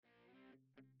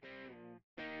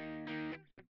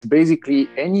Basically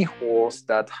any horse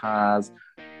that has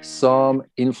some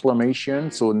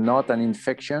inflammation, so not an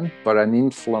infection, but an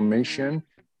inflammation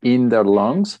in their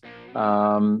lungs,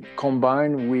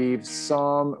 combined with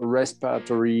some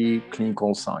respiratory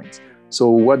clinical signs.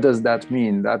 So what does that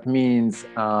mean? That means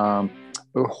a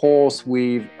horse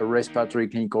with a respiratory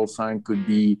clinical sign could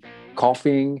be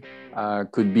coughing,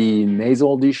 could be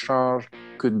nasal discharge,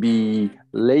 could be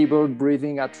labored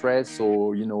breathing at rest,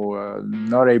 so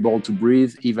not able to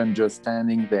breathe even just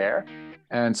standing there.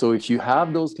 And so if you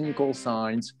have those clinical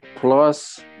signs,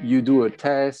 plus you do a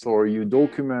test or you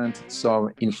document some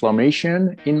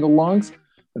inflammation in the lungs,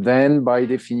 then by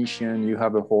definition you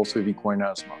have a horse with equine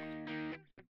asthma.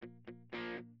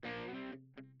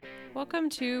 Welcome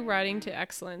to Riding to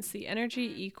Excellence, the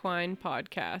Energy Equine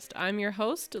podcast. I'm your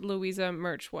host, Louisa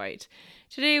Murch-White.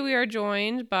 Today we are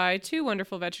joined by two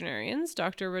wonderful veterinarians,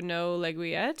 Dr. Renaud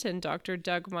Leguillette and Dr.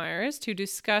 Doug Myers, to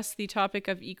discuss the topic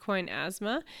of equine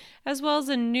asthma, as well as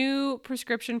a new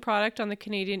prescription product on the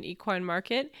Canadian equine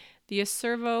market, the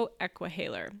Aservo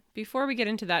EquiHaler. Before we get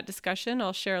into that discussion,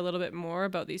 I'll share a little bit more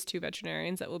about these two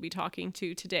veterinarians that we'll be talking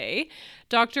to today.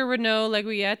 Dr. Renaud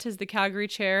Leguillette is the Calgary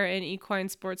Chair in Equine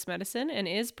Sports Medicine and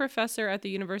is professor at the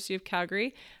University of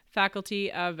Calgary, Faculty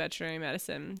of Veterinary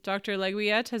Medicine. Dr.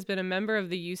 Leguillette has been a member of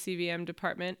the UCVM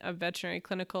Department of Veterinary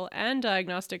Clinical and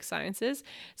Diagnostic Sciences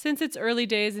since its early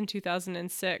days in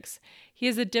 2006. He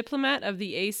is a diplomat of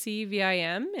the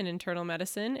ACVIM in internal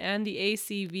medicine and the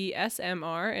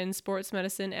ACVSMR in sports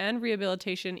medicine and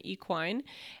rehabilitation equine,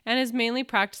 and is mainly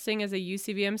practicing as a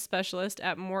UCVM specialist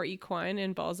at Moore Equine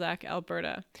in Balzac,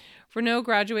 Alberta. Renaud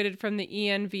graduated from the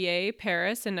ENVA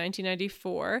Paris in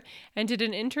 1994 and did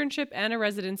an internship and a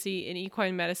residency in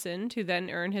equine medicine to then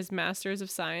earn his Master's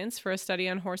of Science for a study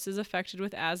on horses affected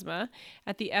with asthma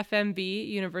at the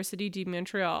FMB Université de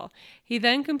Montréal. He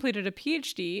then completed a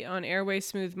PhD on airway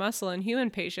smooth muscle in human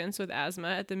patients with asthma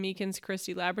at the Meekins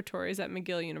Christie Laboratories at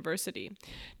McGill University.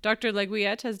 Dr.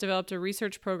 Leguillette has developed a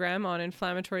research program on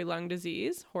inflammatory lung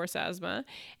disease, horse asthma,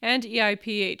 and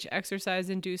EIPH,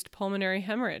 exercise-induced pulmonary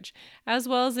hemorrhage, as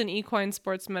well as in equine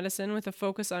sports medicine with a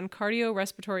focus on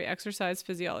cardiorespiratory exercise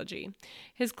physiology.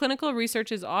 His clinical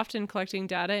research is often collecting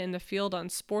data in the field on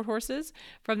sport horses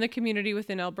from the community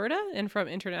within Alberta and from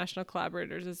international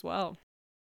collaborators as well.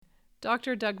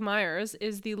 Dr. Doug Myers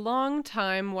is the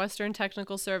long-time Western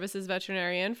Technical Services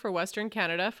veterinarian for Western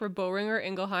Canada for Boehringer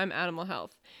Ingelheim Animal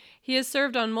Health. He has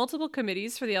served on multiple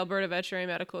committees for the Alberta Veterinary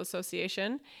Medical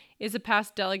Association, is a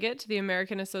past delegate to the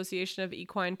American Association of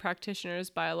Equine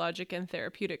Practitioners Biologic and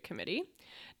Therapeutic Committee.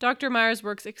 Dr. Myers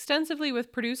works extensively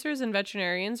with producers and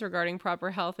veterinarians regarding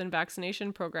proper health and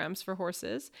vaccination programs for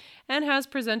horses, and has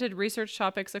presented research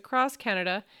topics across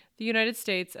Canada, the United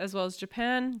States, as well as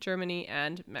Japan, Germany,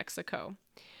 and Mexico.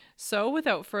 So,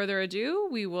 without further ado,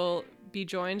 we will be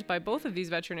joined by both of these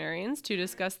veterinarians to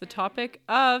discuss the topic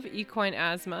of equine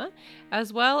asthma,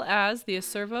 as well as the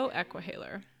Aservo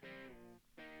EquiHaler.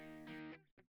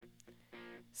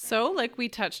 So, like we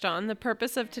touched on, the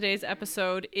purpose of today's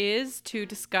episode is to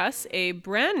discuss a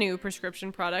brand new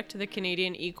prescription product to the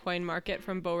Canadian equine market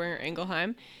from Boehringer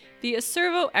Ingelheim, the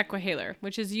Aservo EquiHaler,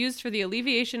 which is used for the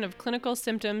alleviation of clinical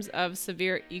symptoms of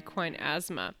severe equine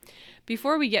asthma.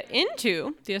 Before we get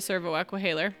into the Aservo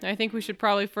EquiHaler, I think we should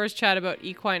probably first chat about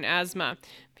equine asthma,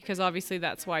 because obviously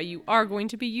that's why you are going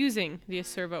to be using the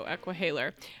Aservo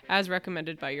EquiHaler, as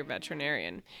recommended by your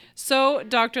veterinarian. So,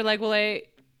 Dr. Leguillette,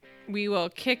 we will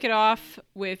kick it off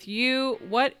with you.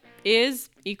 What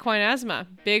is equine asthma?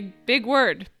 Big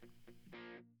word.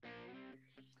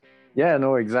 Yeah,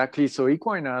 no, exactly. So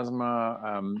equine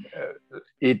asthma,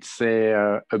 it's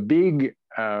a big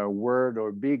word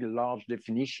or big, large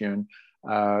definition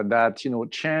that,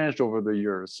 changed over the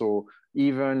years. So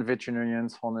even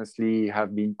veterinarians, honestly,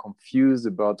 have been confused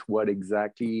about what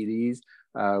exactly it is.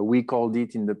 We called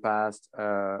it in the past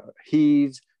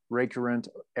HEAVES, recurrent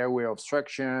airway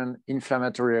obstruction,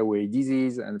 inflammatory airway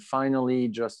disease. And finally,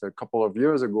 just a couple of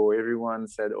years ago, everyone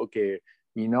said, okay,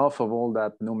 enough of all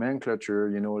that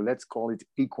nomenclature, let's call it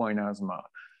equine asthma.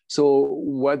 So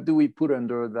what do we put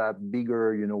under that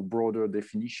bigger, broader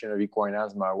definition of equine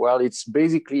asthma? Well, it's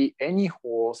basically any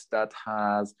horse that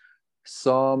has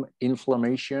some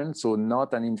inflammation, so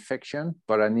not an infection,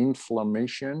 but an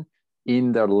inflammation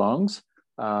in their lungs,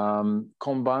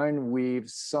 combined with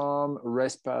some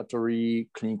respiratory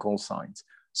clinical signs.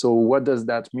 So what does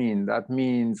that mean? That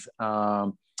means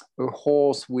a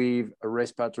horse with a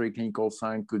respiratory clinical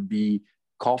sign could be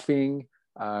coughing,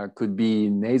 could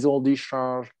be nasal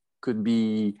discharge, could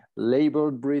be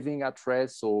labored breathing at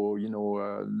rest, so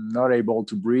not able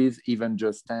to breathe even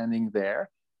just standing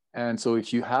there. And so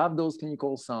if you have those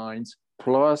clinical signs,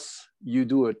 plus you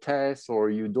do a test or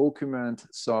you document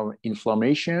some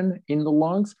inflammation in the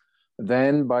lungs,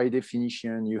 then by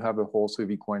definition, you have a horse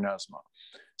with equine asthma.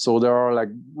 So there are like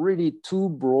really two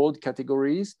broad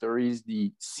categories. There is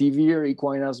the severe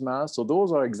equine asthma. So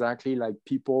those are exactly like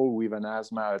people with an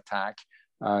asthma attack,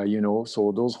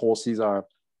 so those horses are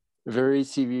very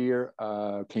severe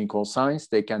clinical signs.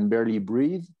 They can barely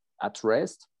breathe at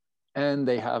rest, and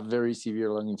they have very severe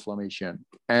lung inflammation.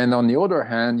 And on the other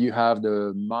hand, you have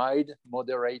the mild,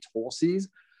 moderate horses.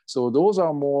 So those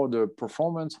are more the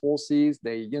performance horses.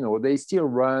 They still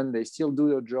run, they still do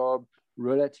their job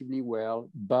relatively well,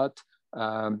 but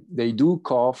they do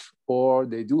cough or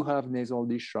they do have nasal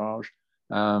discharge,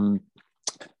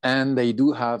 and they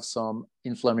do have some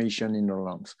inflammation in their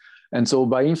lungs. And so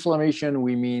by inflammation,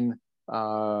 we mean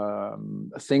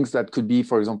things that could be,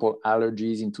 for example,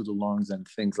 allergies into the lungs and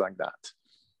things like that.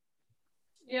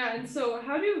 Yeah, and so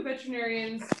how do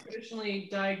veterinarians traditionally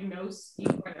diagnose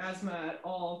equine asthma at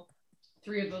all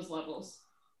three of those levels?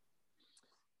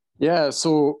 Yeah,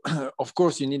 so of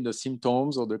course you need the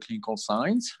symptoms or the clinical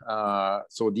signs.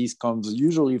 So this comes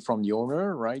usually from the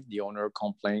owner, right? The owner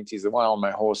complaint is, well,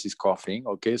 my horse is coughing.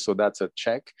 Okay, so that's a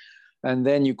check. And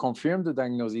then you confirm the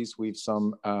diagnosis with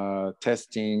some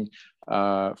testing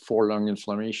for lung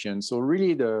inflammation. So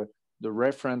really the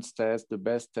reference test, the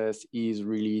best test is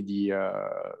really the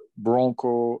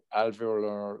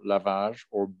bronchoalveolar lavage,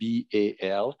 or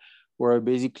BAL, where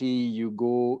basically you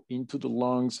go into the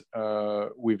lungs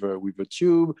with a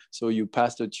tube. So you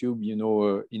pass the tube,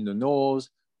 in the nose,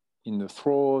 in the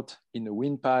throat, in the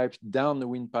windpipe, down the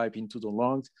windpipe into the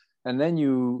lungs. And then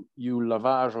you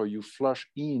lavage, or you flush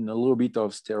in a little bit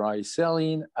of sterile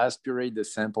saline, aspirate the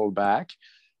sample back,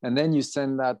 and then you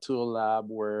send that to a lab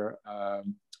where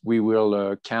we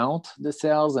will count the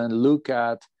cells and look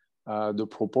at the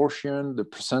proportion, the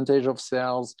percentage of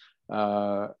cells.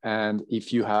 And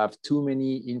if you have too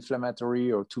many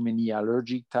inflammatory or too many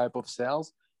allergic type of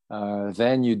cells,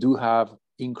 then you do have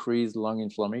increased lung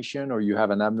inflammation, or you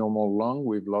have an abnormal lung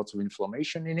with lots of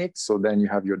inflammation in it. So then you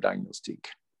have your diagnostic.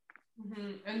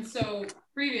 Mm-hmm. And so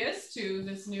previous to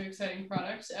this new exciting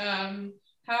product,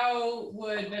 how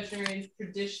would veterinarians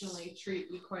traditionally treat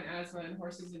equine asthma in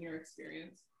horses in your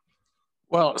experience?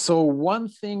 Well, so one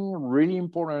thing really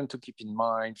important to keep in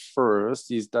mind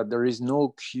first is that there is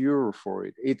no cure for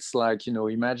it. It's like,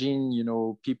 imagine,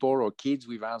 people or kids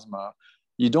with asthma,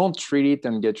 you don't treat it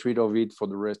and get rid of it for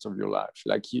the rest of your life.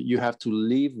 Like you have to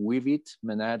live with it,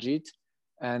 manage it.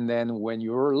 And then when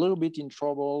you're a little bit in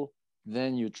trouble,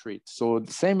 then you treat. So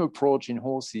the same approach in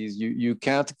horses, you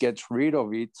can't get rid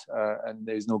of it and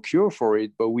there's no cure for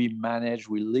it, but we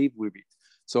live with it.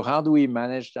 So how do we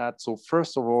manage that? So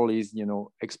first of all is,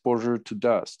 exposure to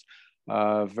dust.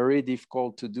 Very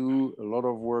difficult to do, a lot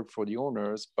of work for the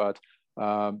owners, but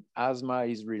asthma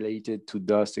is related to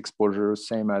dust exposure,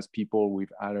 same as people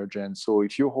with allergens. So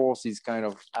if your horse is kind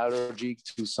of allergic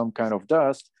to some kind of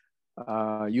dust,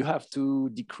 you have to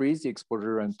decrease the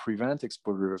exposure and prevent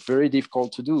exposure. Very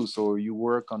difficult to do. So you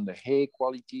work on the hay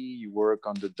quality, you work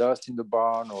on the dust in the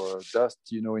barn or dust,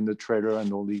 in the trailer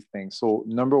and all these things. So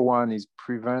number one is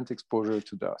prevent exposure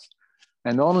to dust.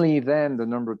 And only then the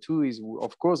number two is,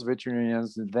 of course,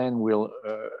 veterinarians then will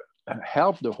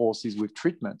help the horses with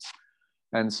treatments.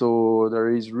 And so there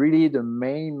is really the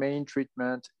main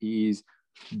treatment is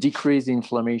decrease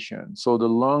inflammation. So the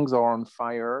lungs are on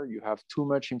fire. You have too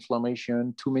much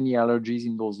inflammation, too many allergies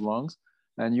in those lungs,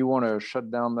 and you want to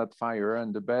shut down that fire.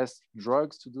 And the best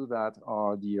drugs to do that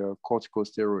are the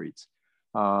corticosteroids.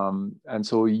 And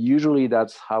so usually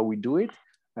that's how we do it.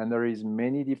 And there is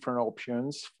many different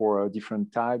options for a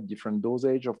different type, different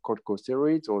dosage of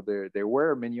corticosteroids, or there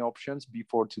were many options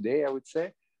before today, I would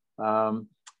say.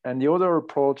 And the other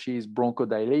approach is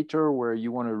bronchodilator, where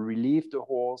you want to relieve the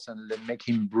horse and make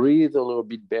him breathe a little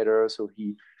bit better, so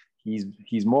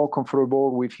he's more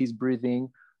comfortable with his breathing.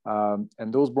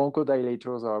 And those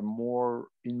bronchodilators are more,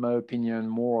 in my opinion,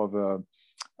 more of a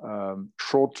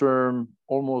short-term,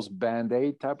 almost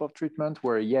Band-Aid type of treatment,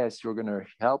 where yes, you're going to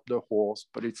help the horse,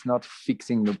 but it's not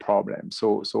fixing the problem.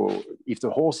 So if the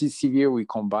horse is severe, we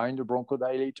combine the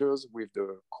bronchodilators with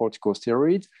the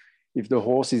corticosteroids. If the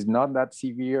horse is not that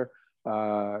severe,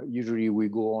 usually we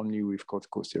go only with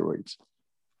corticosteroids.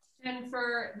 And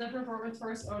for the performance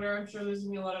horse owner, I'm sure there's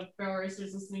going to be a lot of barrel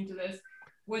racers listening to this.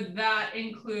 Would that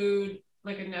include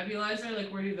like a nebulizer?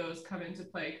 Like where do those come into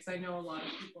play? Because I know a lot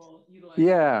of people utilize.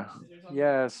 Yeah,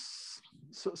 yes.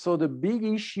 So the big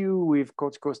issue with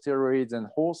corticosteroids and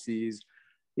horses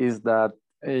is that,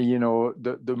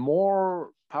 the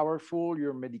more powerful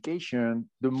your medication,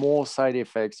 the more side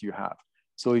effects you have.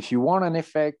 So if you want an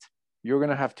effect, you're going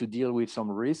to have to deal with some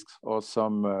risks or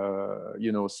some,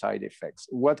 side effects.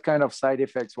 What kind of side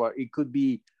effects? Well, it could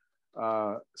be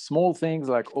small things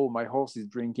like, oh, my horse is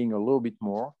drinking a little bit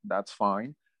more. That's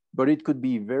fine. But it could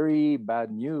be very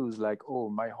bad news like, oh,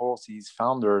 my horse is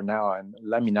founder now, and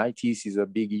laminitis is a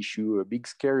big issue, a big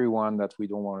scary one that we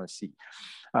don't want to see.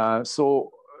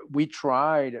 So we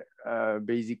tried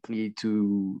basically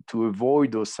to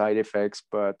avoid those side effects,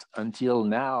 but until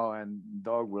now, and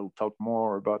Doug will talk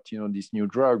more about this new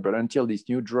drug, but until this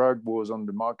new drug was on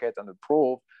the market and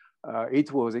approved, it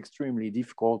was extremely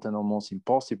difficult and almost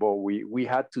impossible. We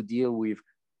had to deal with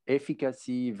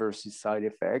efficacy versus side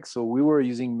effects. So we were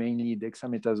using mainly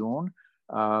dexamethasone.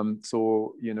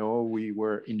 We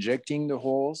were injecting the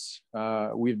horse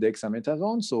with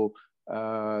dexamethasone. So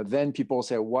then people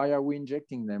say, why are we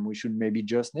injecting them? We should maybe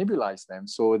just nebulize them.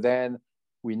 So then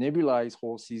we nebulize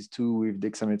horses too with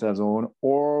dexamethasone,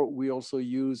 or we also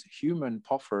use human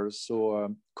puffers.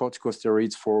 So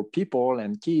corticosteroids for people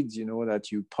and kids,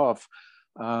 that you puff.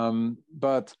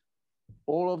 But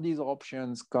all of these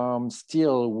options come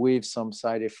still with some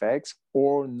side effects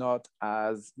or not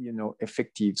as,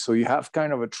 effective. So you have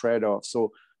kind of a trade-off.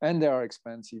 So, and they are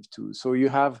expensive too. So you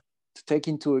have to take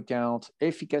into account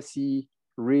efficacy,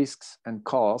 risks, and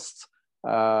costs.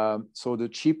 So the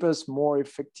cheapest, more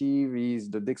effective is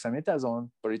the dexamethasone,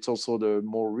 but it's also the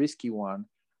more risky one.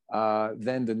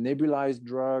 Then the nebulized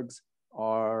drugs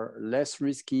are less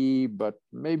risky, but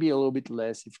maybe a little bit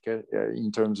less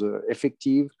in terms of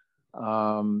effective.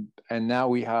 And now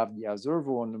we have the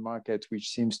Aservo on the market, which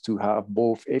seems to have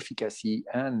both efficacy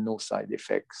and no side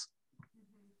effects.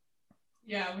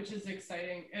 Yeah, which is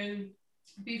exciting. And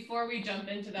before we jump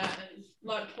into that and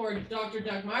let poor Dr.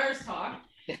 Doug Myers talk,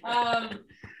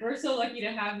 we're so lucky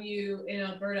to have you in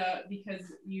Alberta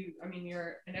because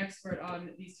you're an expert on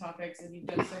these topics and you've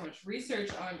done so much research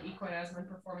on equine asthma and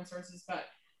performance horses, but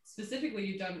specifically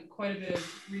you've done quite a bit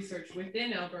of research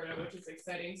within Alberta, which is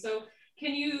exciting. So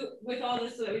can you, with all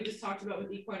this that we just talked about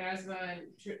with equine asthma and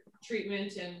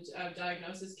treatment and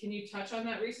diagnosis, can you touch on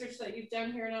that research that you've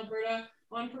done here in Alberta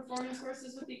on performance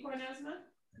horses with equine asthma?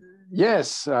 Yes.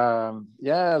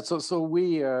 So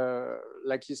we,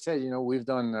 like you said, we've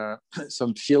done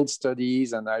some field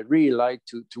studies, and I really like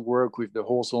to work with the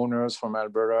horse owners from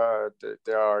Alberta.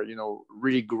 They are,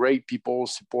 really great people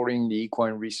supporting the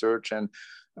equine research, and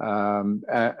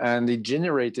it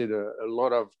generated a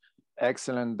lot of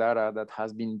excellent data that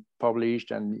has been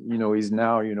published and is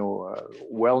now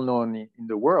well known in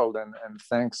the world, and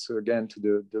thanks again to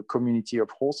the community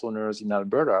of horse owners in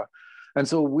Alberta. And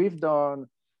so we've done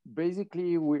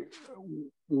basically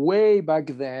way back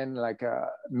then, like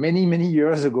many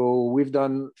years ago, we've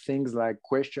done things like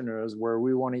questionnaires where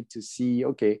we wanted to see,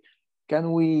 okay,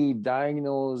 can we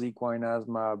diagnose equine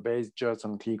asthma based just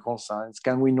on clinical signs?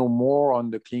 Can we know more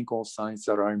on the clinical signs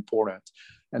that are important?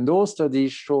 And those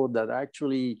studies showed that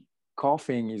actually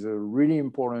coughing is a really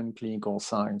important clinical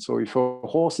sign. So if a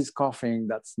horse is coughing,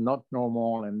 that's not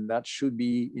normal, and that should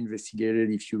be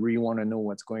investigated if you really want to know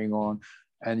what's going on.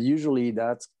 And usually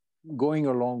that's going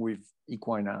along with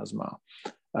equine asthma.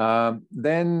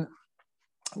 Then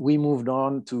we moved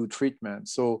on to treatment.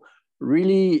 So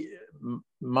really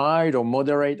mild or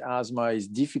moderate asthma is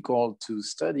difficult to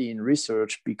study in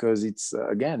research because it's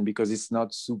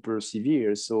not super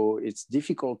severe. So it's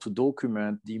difficult to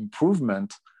document the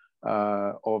improvement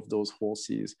of those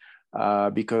horses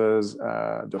because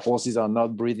the horses are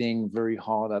not breathing very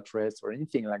hard at rest or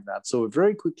anything like that. So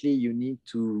very quickly you need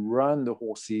to run the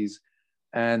horses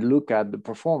and look at the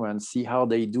performance, see how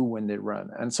they do when they run.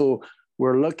 And so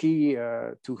we're lucky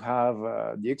to have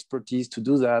the expertise to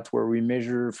do that, where we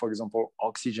measure, for example,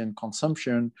 oxygen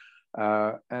consumption,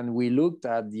 and we looked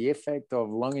at the effect of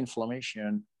lung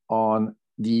inflammation on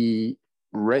the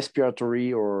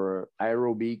respiratory or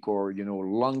aerobic or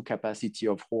lung capacity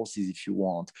of horses, if you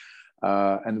want.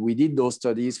 And we did those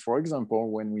studies, for example,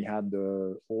 when we had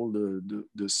all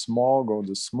the smog or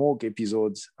the smoke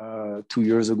episodes 2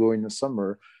 years ago in the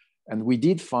summer. And we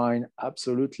did find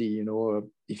absolutely,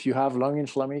 if you have lung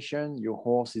inflammation, your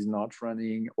horse is not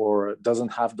running or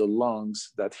doesn't have the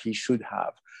lungs that he should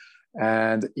have.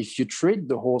 And if you treat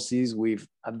the horses with,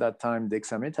 at that time,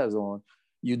 dexamethasone,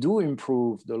 you do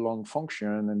improve the lung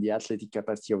function and the athletic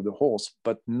capacity of the horse,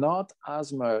 but not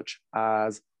as much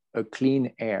as a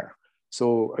clean air.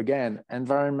 So again,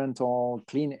 environmental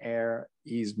clean air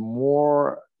is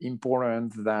more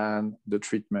important than the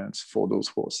treatments for those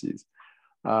horses.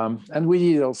 And we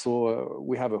did also,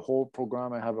 we have a whole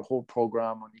program. I have a whole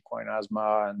program on equine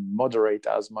asthma, and moderate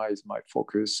asthma is my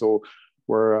focus. So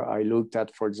where I looked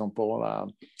at, for example,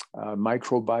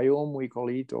 microbiome, we call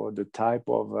it, or the type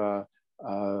of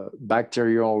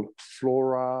bacterial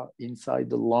flora inside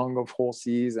the lung of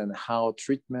horses and how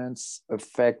treatments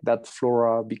affect that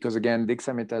flora. Because again,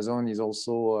 dexamethasone is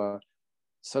also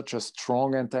such a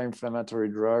strong anti-inflammatory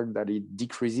drug that it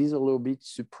decreases a little bit,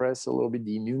 suppress a little bit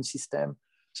the immune system.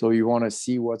 So you want to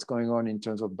see what's going on in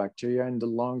terms of bacteria in the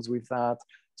lungs with that.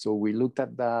 So we looked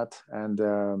at that, and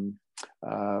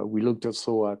we looked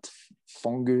also at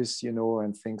fungus,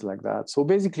 and things like that. So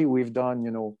basically we've done,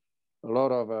 a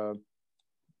lot of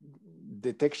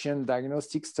detection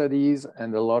diagnostic studies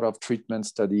and a lot of treatment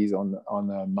studies on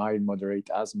mild moderate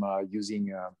asthma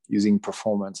using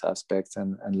performance aspects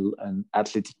and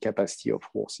athletic capacity of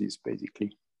horses,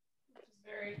 basically.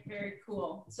 Very, very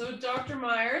cool. So Dr.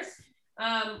 Myers,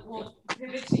 we'll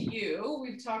pivot to you.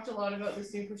 We've talked a lot about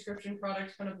this new prescription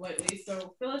product kind of lately.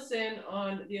 So fill us in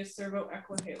on the Aservo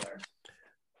EquiHaler.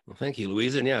 Well, thank you,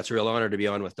 Louisa. And yeah, it's a real honor to be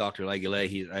on with Dr.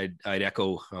 Laguilet. I'd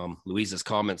echo Louisa's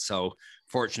comments, how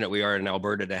fortunate we are in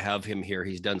Alberta to have him here.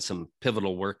 He's done some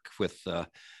pivotal work with the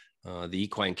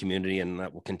equine community, and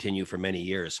that will continue for many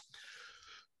years.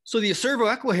 So the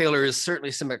Aservo EquiHaler is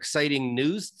certainly some exciting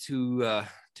news to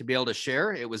be able to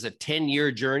share. It was a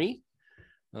 10-year journey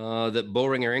that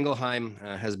Boehringer Ingelheim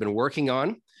has been working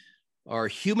on. Our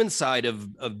human side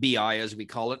of BI, as we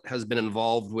call it, has been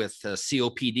involved with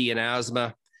COPD and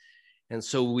asthma. And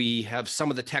so we have some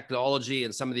of the technology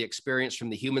and some of the experience from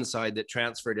the human side that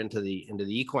transferred into the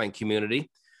equine community.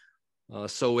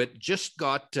 So it just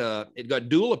got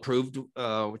dual approved,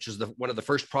 which is one of the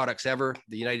first products ever,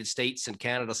 the United States and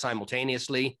Canada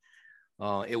simultaneously.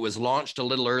 It was launched a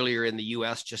little earlier in the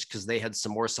US just because they had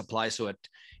some more supply. So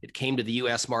it came to the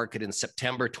US market in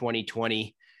September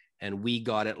 2020, and we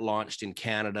got it launched in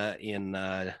Canada in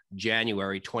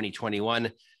January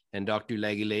 2021. And Dr.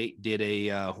 Laguilet did a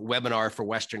webinar for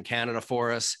Western Canada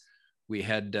for us. We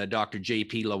had Dr.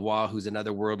 JP Lavoie, who's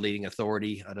another world-leading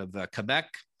authority out of Quebec,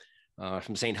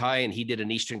 from St. High, and he did an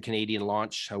Eastern Canadian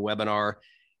launch webinar.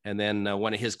 And then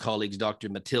one of his colleagues, Dr.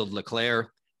 Mathilde Leclerc,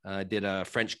 did a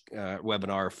French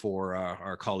webinar for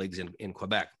our colleagues in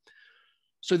Quebec.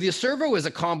 So the Aservo is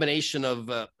a combination of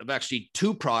actually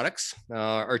two products,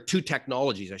 or two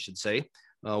technologies, I should say.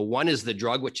 One is the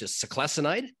drug, which is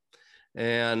seclesinide.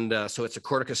 And so it's a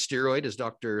corticosteroid, as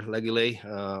Dr. Laguilet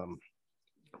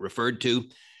referred to.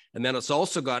 And then it's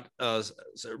also got a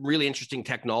really interesting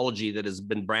technology that has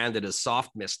been branded as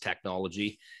soft mist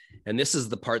technology. And this is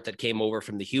the part that came over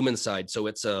from the human side. So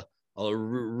it's a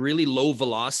really low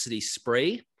velocity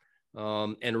spray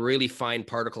and really fine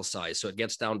particle size. So it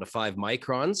gets down to 5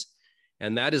 microns.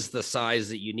 And that is the size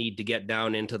that you need to get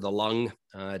down into the lung,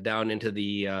 down into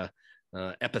the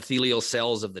epithelial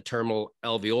cells of the terminal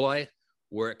alveoli,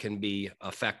 where it can be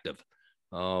effective.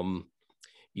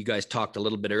 You guys talked a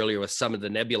little bit earlier with some of the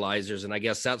nebulizers, and I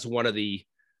guess that's one of the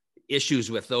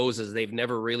issues with those is they've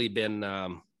never really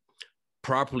been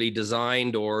properly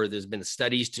designed, or there's been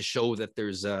studies to show that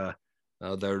there's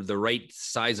the right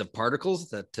size of particles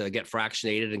that get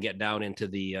fractionated and get down into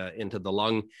the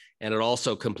lung. And it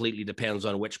also completely depends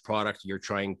on which product you're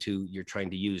trying to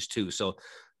use too. So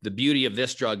the beauty of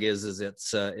this drug is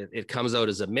it comes out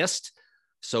as a mist.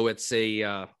 So it's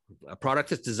a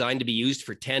product that's designed to be used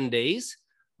for 10 days.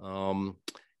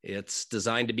 It's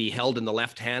designed to be held in the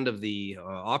left hand of the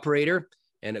operator,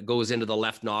 and it goes into the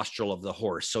left nostril of the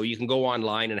horse. So you can go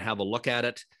online and have a look at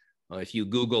it. If you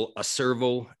Google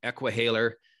Aservo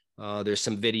EquiHaler, there's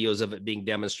some videos of it being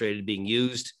demonstrated, being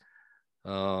used.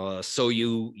 So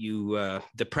you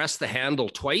depress the handle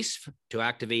twice to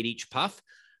activate each puff.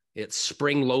 It's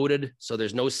spring loaded, so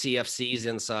there's no CFCs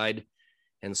inside.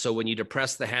 And so when you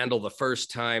depress the handle the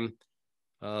first time,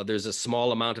 there's a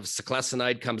small amount of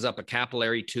seclesinide comes up a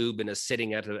capillary tube and is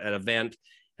sitting at a vent.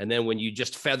 And then when you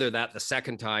just feather that the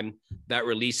second time, that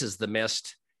releases the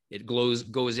mist. It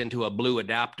goes into a blue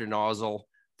adapter nozzle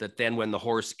that then when the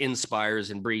horse inspires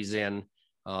and breathes in,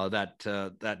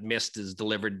 that mist is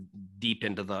delivered deep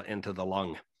into the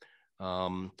lung.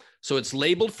 So it's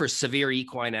labeled for severe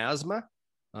equine asthma.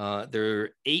 There are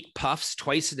 8 puffs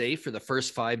twice a day for the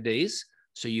first 5 days.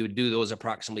 So you would do those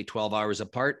approximately 12 hours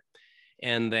apart.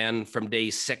 And then from day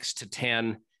 6 to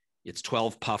 10, it's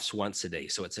 12 puffs once a day.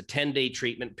 So it's a 10-day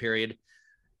treatment period.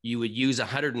 You would use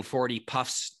 140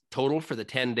 puffs total for the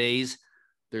 10 days.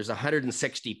 There's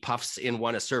 160 puffs in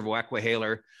one Aservo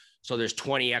EquiHaler. So there's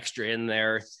 20 extra in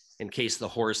there in case the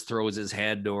horse throws his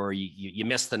head, or you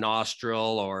miss the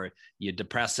nostril, or you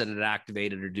depress it and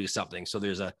activate it, or do something. So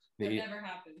there's It never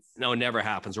happens. No, it never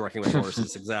happens working with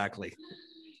horses. Exactly.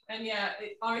 And yeah,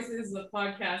 obviously this is a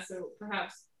podcast, so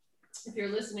perhaps if you're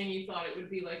listening, you thought it would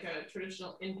be like a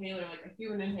traditional inhaler, like a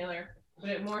human inhaler. but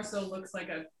it more so looks like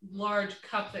a large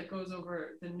cup that goes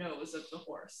over the nose of the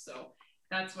horse. So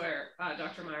that's where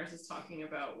Dr. Myers is talking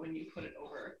about when you put it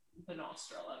over the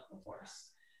nostril of the horse.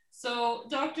 So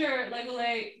Dr.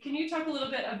 Legole, can you talk a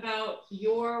little bit about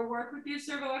your work with the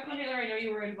Aservo EquiHaler? I know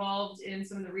you were involved in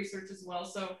some of the research as well.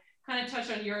 So kind of touch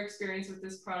on your experience with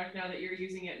this product now that you're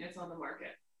using it and it's on the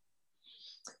market.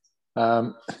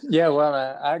 Yeah, well,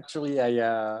 actually,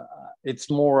 it's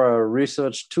more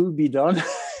research to be done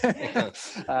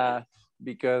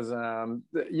because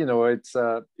you know it's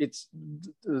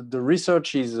the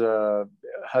research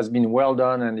has been well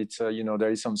done, and it's you know,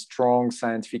 there is some strong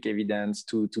scientific evidence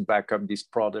to back up this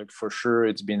product for sure.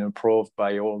 It's been approved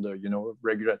by all the, you know,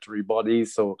 regulatory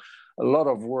bodies, so a lot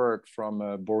of work from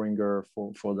Boehringer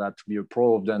for that to be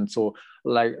approved. And so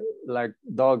like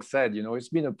Doug said, you know, it's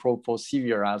been approved for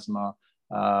severe asthma.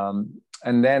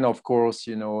 And then, of course,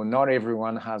 you know, not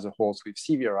everyone has a horse with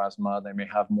severe asthma. They may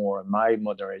have more mild,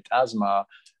 moderate asthma.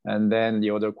 And then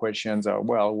the other questions are,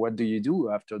 well, what do you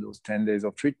do after those 10 days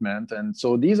of treatment? And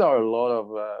so these are a lot of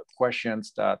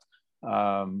questions that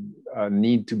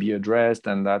need to be addressed,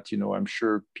 and that, you know, I'm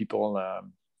sure people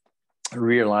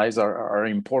realize are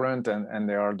important, and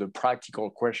they are the practical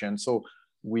questions. So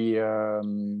we you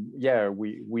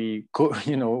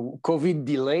know, COVID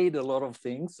delayed a lot of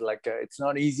things. Like it's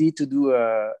not easy to do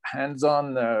a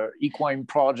hands-on equine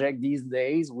project these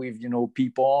days with, you know,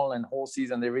 people and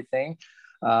horses and everything.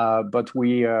 But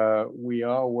we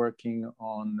are working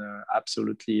on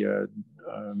absolutely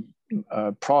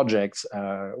projects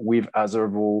with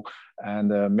Aservo,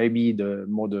 and maybe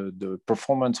the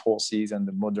performance horses and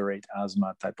the moderate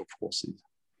asthma type of horses.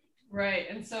 Right.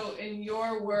 And so in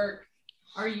your work,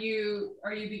 are you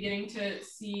beginning to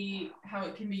see how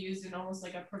it can be used in almost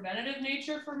like a preventative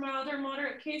nature for mild or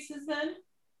moderate cases then?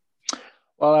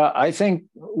 Well, I think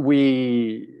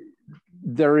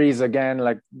there is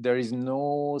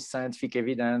no scientific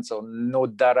evidence or no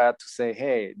data to say,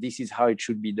 hey, this is how it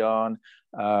should be done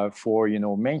for, you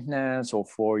know, maintenance or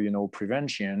for, you know,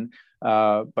 prevention.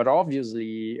 But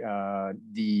obviously,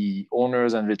 the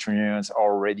owners and veterinarians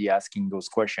are already asking those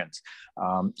questions.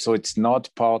 So it's not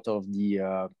part of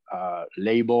the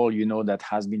label, you know, that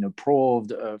has been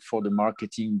approved for the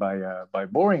marketing by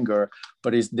Boehringer,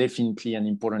 but it's definitely an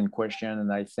important question.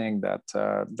 And I think that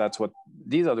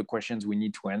these are the questions we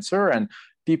need to answer. And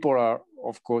people are,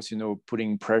 of course, you know,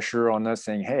 putting pressure on us,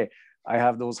 saying, hey, I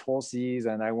have those horses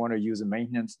and I want to use a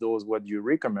maintenance dose. What do you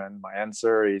recommend? My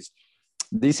answer is,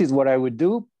 this is what I would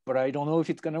do, but I don't know if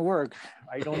it's going to work.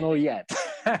 I don't know yet.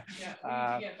 Yeah, we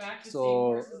need to get back to seeing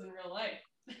horses in real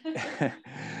life.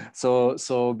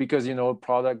 So because, you know,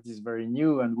 product is very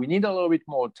new, and we need a little bit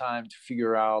more time to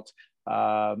figure out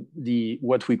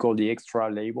what we call the extra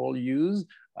label use.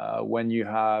 When you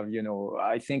have, you know,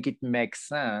 I think it makes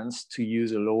sense to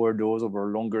use a lower dose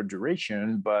over a longer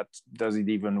duration, but does it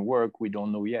even work? We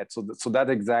don't know yet. So that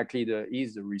exactly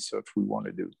is the research we want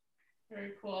to do.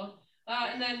 Very cool.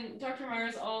 And then Dr.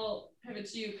 Myers, I'll pivot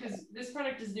to you because this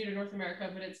product is new to North America,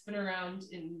 but it's been around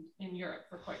in Europe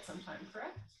for quite some time,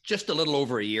 correct? Just a little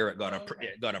over a year it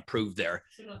got approved there.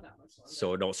 So not that much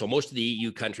longer. So most of the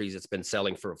EU countries it's been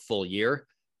selling for a full year.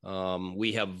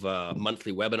 We have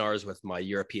monthly webinars with my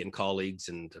European colleagues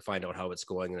and to find out how it's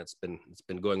going, and it's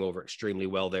been going over extremely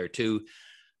well there too.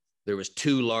 There was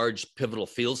 2 large pivotal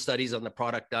field studies on the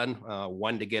product done,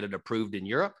 one to get it approved in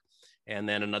Europe, and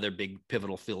then another big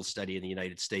pivotal field study in the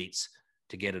United States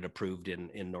to get it approved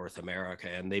in North America.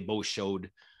 And they both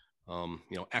showed, you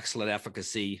know, excellent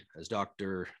efficacy, as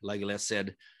Dr. Legole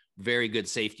said, very good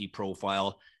safety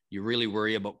profile. You really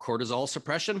worry about cortisol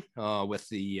suppression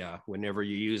with whenever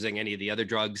you're using any of the other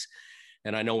drugs.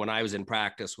 And I know when I was in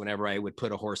practice, whenever I would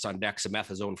put a horse on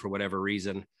dexamethasone for whatever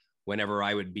reason, whenever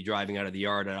I would be driving out of the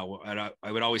yard, and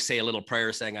I would always say a little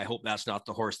prayer saying, I hope that's not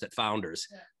the horse that founders,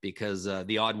 because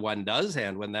the odd one does.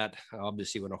 And when a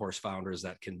horse founders,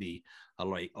 that can be a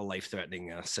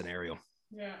life-threatening scenario.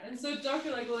 Yeah. And so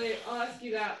Dr. Legole, I'll ask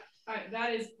you that.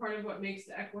 That is part of what makes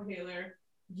the EquiHaler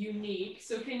unique.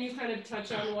 So can you kind of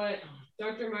touch on what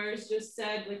Dr. Myers just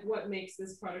said, like what makes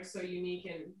this product so unique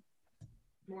and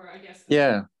more, I guess,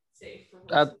 safe for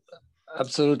horses?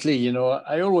 Absolutely. You know,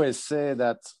 I always say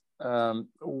that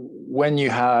when you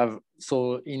have,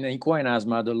 so in equine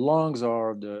asthma, the lungs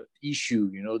are the issue,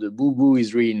 you know, the boo-boo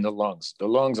is really in the lungs. The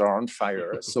lungs are on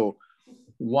fire. So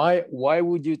why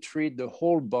would you treat the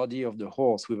whole body of the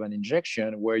horse with an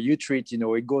injection where you treat, you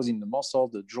know, it goes in the muscle,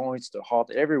 the joints, the heart,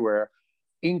 everywhere,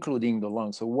 including the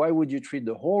lungs? So why would you treat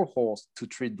the whole horse to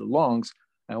treat the lungs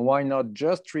And why not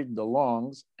just treat the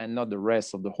lungs and not the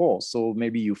rest of the horse? So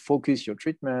maybe you focus your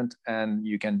treatment and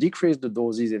you can decrease the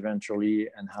doses eventually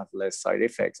and have less side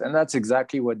effects. And that's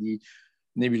exactly what the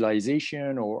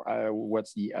nebulization or what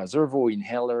the Aservo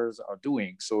inhalers are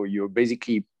doing. So you're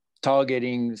basically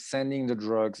targeting, sending the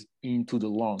drugs into the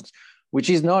lungs, which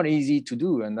is not easy to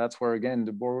do. And that's where, again,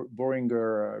 the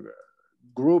Boehringer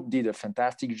group did a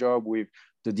fantastic job with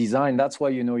the design. That's why,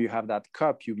 you know, you have that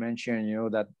cup you mentioned, you know,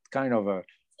 that kind of a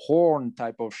horn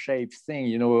type of shape thing.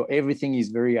 You know, everything is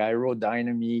very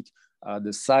aerodynamic.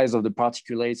 The size of the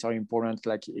particulates are important.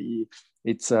 Like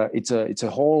it's a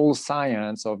whole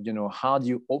science of, you know, how do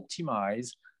you optimize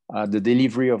the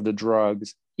delivery of the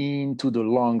drugs into the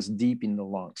lungs, deep in the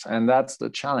lungs. And that's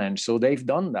the challenge. So they've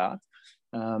done that.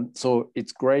 So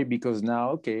it's great because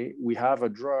now, okay, we have a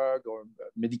drug or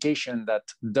medication that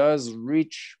does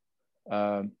reach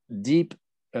deep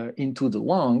into the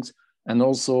lungs and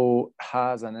also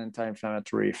has an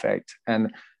anti-inflammatory effect.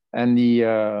 And the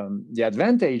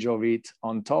advantage of it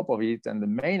on top of it, and the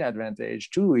main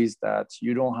advantage too, is that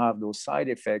you don't have those side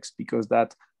effects because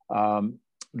that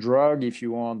drug, if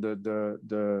you want,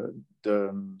 the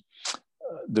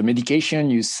medication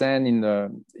you send in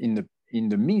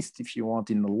the mist, if you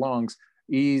want, in the lungs,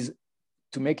 is,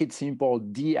 to make it simple,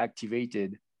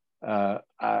 deactivated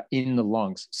in the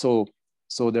lungs. So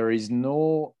there is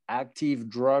no active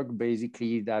drug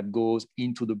basically that goes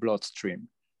into the bloodstream.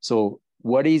 So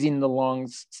what is in the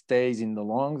lungs stays in the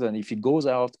lungs, and if it goes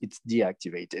out, it's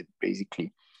deactivated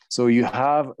basically. So you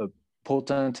have a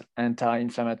potent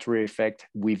anti-inflammatory effect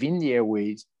within the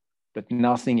airways, but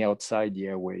nothing outside the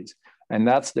airways. And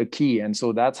that's the key. And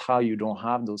so that's how you don't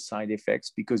have those side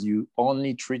effects, because you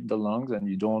only treat the lungs and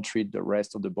you don't treat the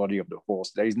rest of the body of the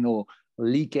horse. There is no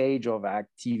leakage of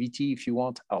activity, if you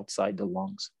want, outside the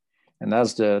lungs. And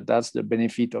that's the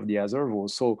benefit of the Aservo.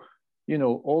 So, you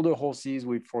know, older horses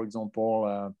with, for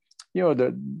example, you know,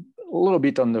 a little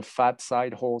bit on the fat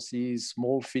side horses,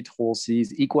 small feet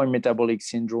horses, equine metabolic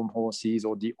syndrome horses,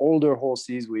 or the older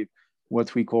horses with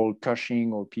what we call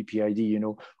Cushing or PPID, you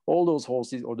know, all those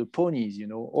horses, or the ponies, you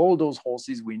know, all those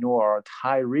horses we know are at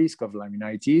high risk of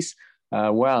laminitis.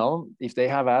 Well, if they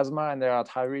have asthma and they're at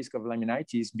high risk of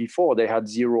laminitis, before they had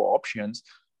zero options.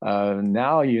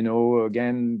 Now, you know,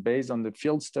 again, based on the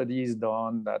field studies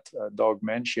done that Doug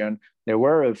mentioned, there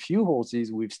were a few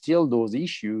horses with still those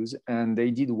issues, and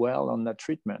they did well on that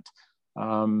treatment.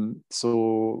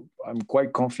 So I'm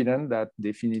quite confident that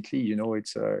definitely, you know,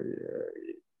 it's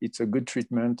a good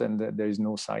treatment and that there is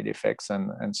no side effects,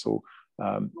 and so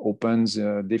opens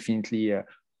definitely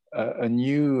a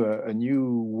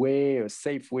new way, a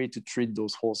safe way to treat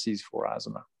those horses for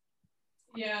asthma.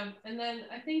 Yeah, and then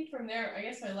I think from there, I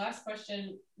guess my last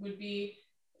question would be,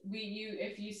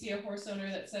 if you see a horse owner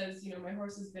that says, you know, my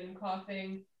horse has been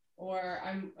coughing, or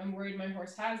I'm worried my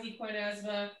horse has equine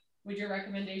asthma, would your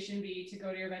recommendation be to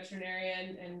go to your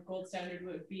veterinarian and gold standard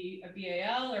would be a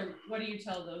BAL, or what do you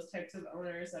tell those types of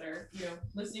owners that are, you know,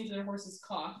 listening to their horses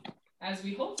cough as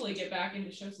we hopefully get back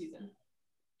into show season?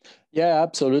 Yeah,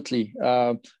 absolutely.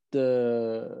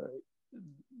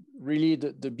 Really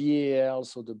the BAL,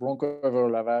 so the bronchoalveolar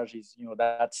lavage, is, you know,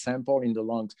 that sample in the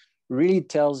lungs really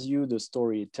tells you the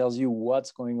story. It tells you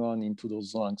what's going on into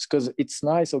those lungs, because it's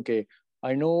nice. Okay,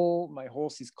 I know my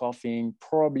horse is coughing,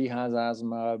 probably has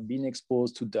asthma, been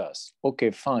exposed to dust.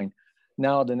 Okay, fine.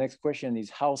 Now the next question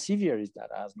is, how severe is that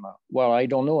asthma? Well, I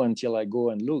don't know until I go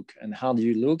and look. And how do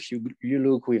you look? You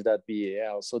look with that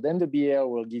BAL. So then the BAL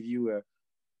will give you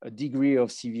a degree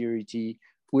of severity.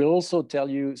 We'll also tell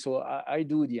you, so I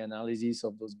do the analysis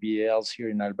of those BALs here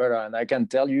in Alberta, and I can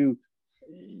tell you,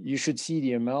 you should see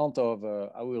the amount of,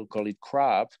 I will call it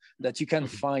crap, that you can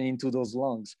find into those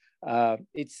lungs.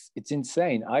 It's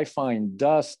insane. I find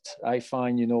dust, I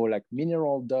find, you know, like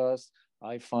mineral dust,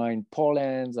 I find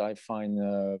pollens, I find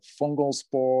fungal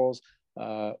spores,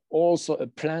 also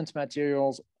plant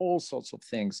materials, all sorts of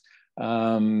things.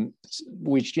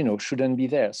 Which, you know, shouldn't be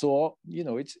there. So, you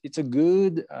know, it's a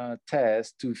good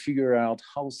test to figure out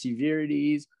how severe it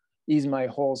is. Is my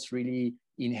horse really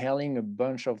inhaling a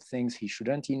bunch of things he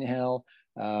shouldn't inhale?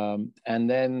 And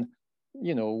then,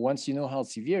 you know, once you know how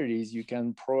severe it is, you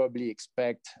can probably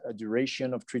expect a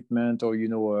duration of treatment, or, you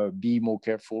know, be more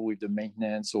careful with the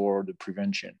maintenance or the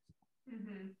prevention.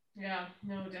 Mm-hmm. Yeah,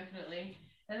 no, definitely.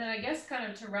 And then I guess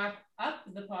kind of to wrap up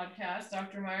the podcast,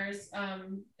 Dr. Myers,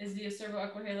 is the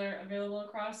Aservo EquiHaler available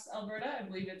across Alberta? I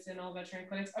believe it's in all veterinary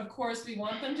clinics. Of course, we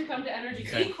want them to come to Energy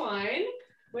Equine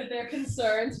with their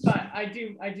concerns, but I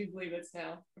do believe it's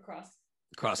now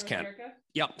across Canada.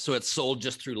 Yeah, so it's sold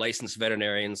just through licensed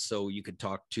veterinarians, so you could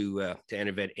talk to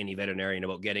any veterinarian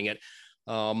about getting it.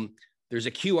 There's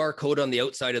a QR code on the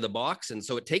outside of the box. And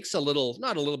so it takes not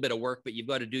a little bit of work, but you've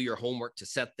got to do your homework to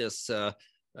set this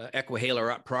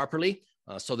EquiHaler up properly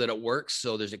so that it works.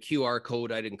 So there's a QR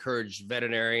code. I'd encourage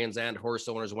veterinarians and horse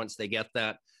owners, once they get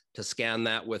that, to scan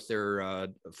that with their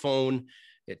phone.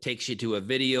 It takes you to a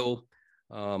video.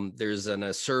 There's an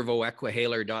Aservo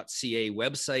EquiHaler.ca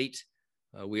website.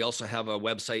 We also have a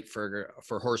website for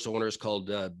horse owners called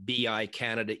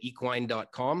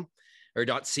bicanadaequine.com or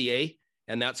 .ca.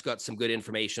 And that's got some good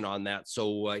information on that.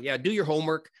 So yeah, do your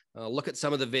homework, look at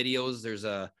some of the videos. There's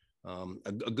a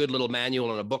good little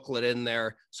manual and a booklet in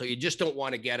there. So you just don't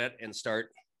want to get it and start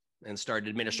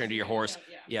administering to your horse.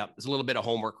 Yeah, there's a little bit of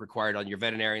homework required on your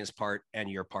veterinarian's part and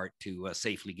your part to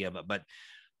safely give it. But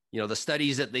the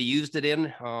studies that they used it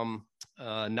in,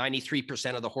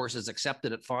 93% of the horses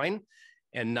accepted it fine,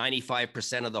 and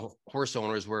 95% of the horse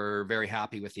owners were very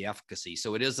happy with the efficacy.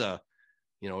 So it is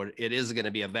it is going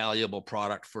to be a valuable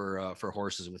product for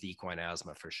horses with equine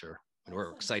asthma for sure. And we're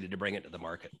excited to bring it to the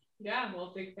market. Yeah,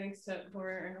 well, big thanks to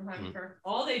Boyer and Johan for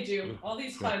all they do, all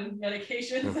these fun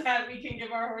medications that we can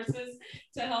give our horses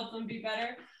to help them be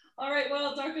better. All right,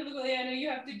 well, Dr. Legoulet, I know you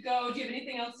have to go. Do you have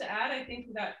anything else to add? I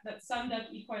think that summed up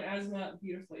equine asthma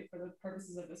beautifully for the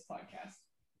purposes of this podcast.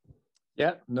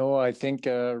 Yeah, no, I think,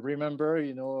 remember,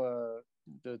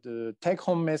 the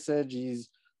take-home message is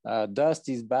dust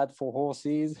is bad for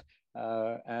horses,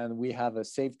 and we have a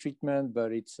safe treatment,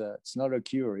 but it's not a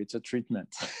cure, it's a treatment.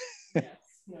 Yes,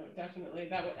 no,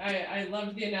 definitely. I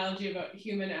loved the analogy about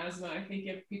human asthma. I think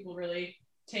if people really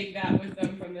take that with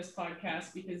them from this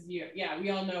podcast, because we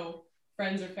all know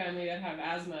friends or family that have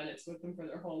asthma and it's with them for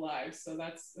their whole lives. So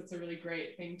that's a really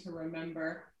great thing to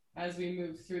remember as we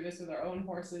move through this with our own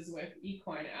horses with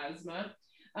equine asthma.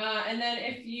 And then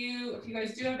if you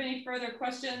guys do have any further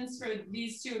questions for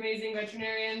these two amazing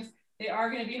veterinarians, they are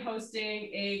going to be hosting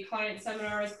a client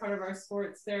seminar as part of our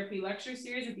sports therapy lecture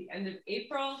series at the end of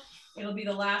April. It'll be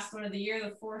the last one of the year,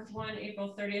 the fourth one,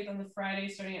 April 30th on the Friday,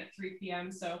 starting at 3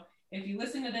 p.m. So if you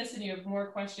listen to this and you have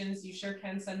more questions, you sure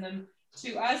can send them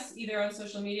to us either on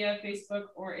social media, Facebook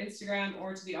or Instagram,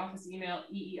 or to the office email,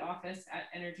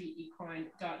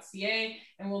 eeoffice@energyequine.ca,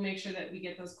 and we'll make sure that we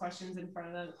get those questions in front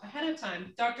of them ahead of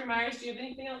time. Dr. Myers, do you have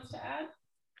anything else to add?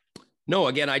 No,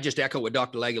 again, I just echo what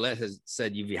Dr. Legoulet has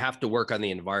said. You have to work on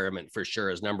the environment for sure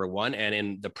as number one. And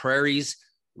in the prairies,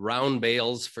 round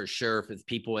bales for sure. For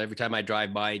people, every time I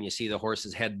drive by and you see the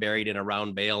horse's head buried in a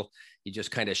round bale, you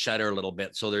just kind of shudder a little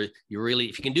bit. So if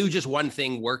you can do just one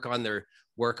thing, work on their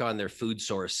food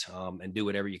source, and do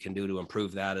whatever you can do to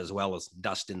improve that, as well as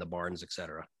dust in the barns,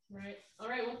 etc. Right. All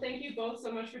right. Well, thank you both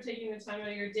so much for taking the time out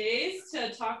of your days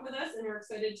to talk with us. And we're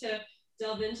excited to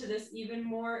delve into this even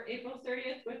more April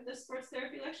 30th with the Sports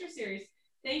Therapy Lecture Series.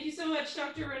 Thank you so much,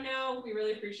 Dr. Renaud. We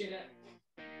really appreciate it.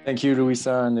 Thank you,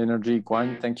 Louisa and Energy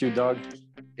Equine. Thank you, Doug.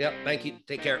 Yep. Thank you.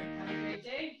 Take care.